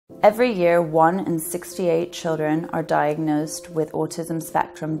Every year, 1 in 68 children are diagnosed with autism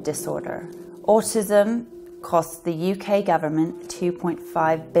spectrum disorder. Autism costs the UK government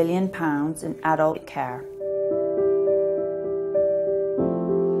 £2.5 billion in adult care.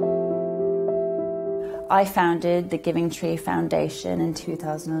 I founded the Giving Tree Foundation in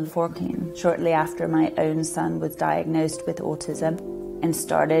 2014, shortly after my own son was diagnosed with autism, and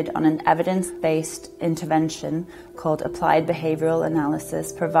started on an evidence-based intervention called Applied Behavioural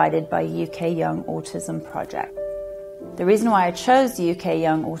Analysis provided by UK Young Autism Project. The reason why I chose the UK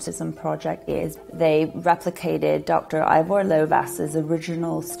Young Autism Project is they replicated Dr. Ivor Lovas's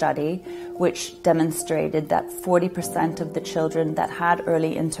original study, which demonstrated that 40% of the children that had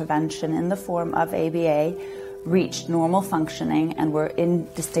early intervention in the form of ABA reached normal functioning and were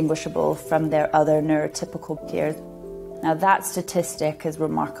indistinguishable from their other neurotypical peers. Now that statistic is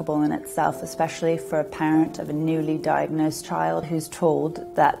remarkable in itself, especially for a parent of a newly diagnosed child who's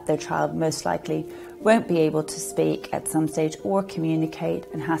told that their child most likely won't be able to speak at some stage or communicate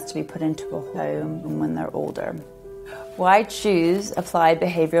and has to be put into a home when they're older. Why choose applied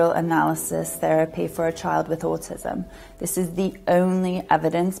behavioural analysis therapy for a child with autism? This is the only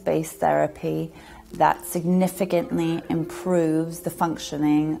evidence-based therapy that significantly improves the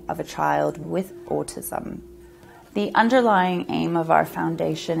functioning of a child with autism. The underlying aim of our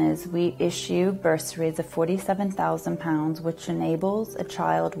foundation is we issue bursaries of £47,000, which enables a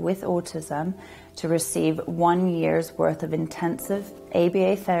child with autism to receive 1 year's worth of intensive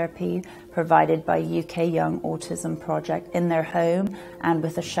ABA therapy provided by UK Young Autism Project in their home and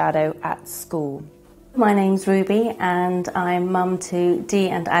with a shadow at school. My name's Ruby and I'm mum to Dee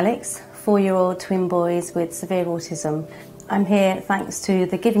and Alex, 4-year-old twin boys with severe autism. I'm here thanks to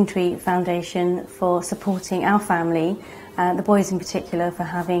the Giving Tree Foundation for supporting our family, the boys in particular, for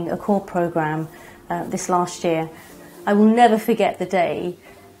having a core programme this last year. I will never forget the day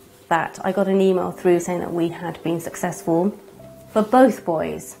that I got an email through saying that we had been successful for both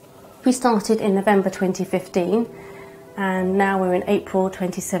boys. We started in November 2015 and now we're in April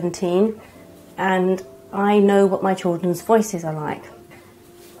 2017, and I know what my children's voices are like.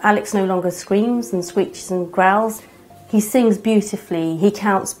 Alex no longer screams and squeaks and growls. He sings beautifully, he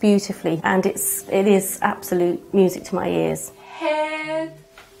counts beautifully, and it is absolute music to my ears. Head,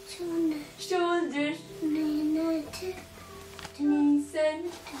 shoulders, knees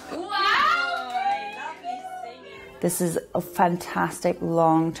and... Wow! This is a fantastic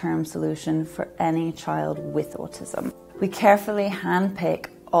long-term solution for any child with autism. We carefully handpick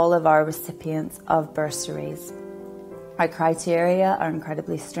all of our recipients of bursaries. Our criteria are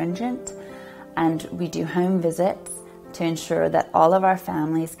incredibly stringent, and we do home visits to ensure that all of our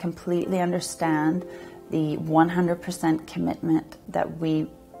families completely understand the 100% commitment that we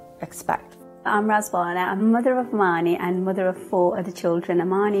expect. I'm Razwana. I'm mother of Mani and mother of 4 other children.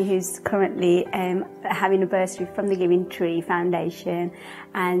 Mani, who's currently having a bursary from the Giving Tree Foundation,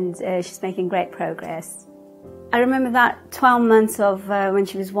 and she's making great progress. I remember that 12 months of when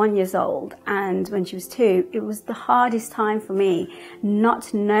she was 1 year old and when she was 2, it was the hardest time for me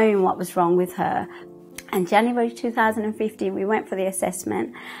not knowing what was wrong with her. And January 2015, we went for the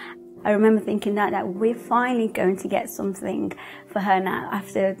assessment. I remember thinking that we're finally going to get something for her now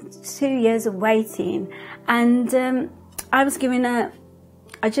after 2 years of waiting. And I was given a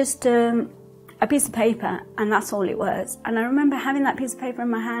piece of paper, and that's all it was. And I remember having that piece of paper in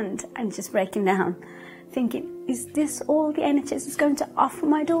my hand and just breaking down, thinking, is this all the NHS is going to offer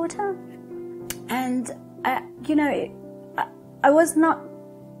my daughter? And, you know, I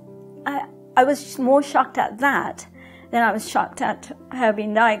was more shocked at that than I was shocked at her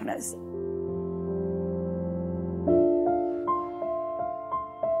being diagnosed.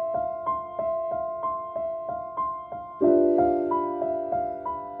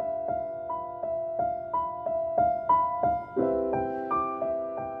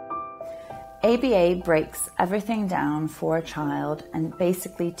 ABA breaks everything down for a child and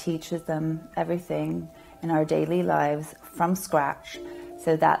basically teaches them everything in our daily lives from scratch,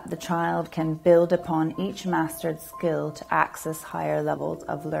 so that the child can build upon each mastered skill to access higher levels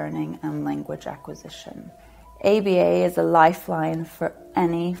of learning and language acquisition. ABA is a lifeline for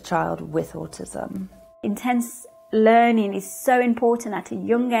any child with autism. Intense learning is so important at a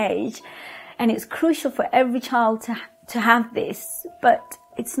young age, and it's crucial for every child to have this, but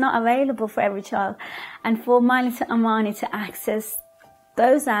it's not available for every child. And for my little Amani to access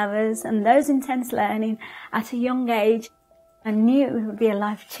those hours and those intense learning at a young age, I knew it would be a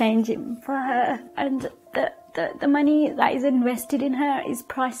life-changing for her, and the money that is invested in her is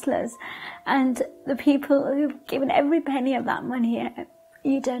priceless. And the people who've given every penny of that money,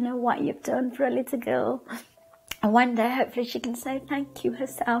 you don't know what you've done for a little girl. And one day, hopefully, she can say thank you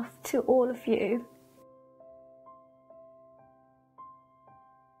herself to all of you.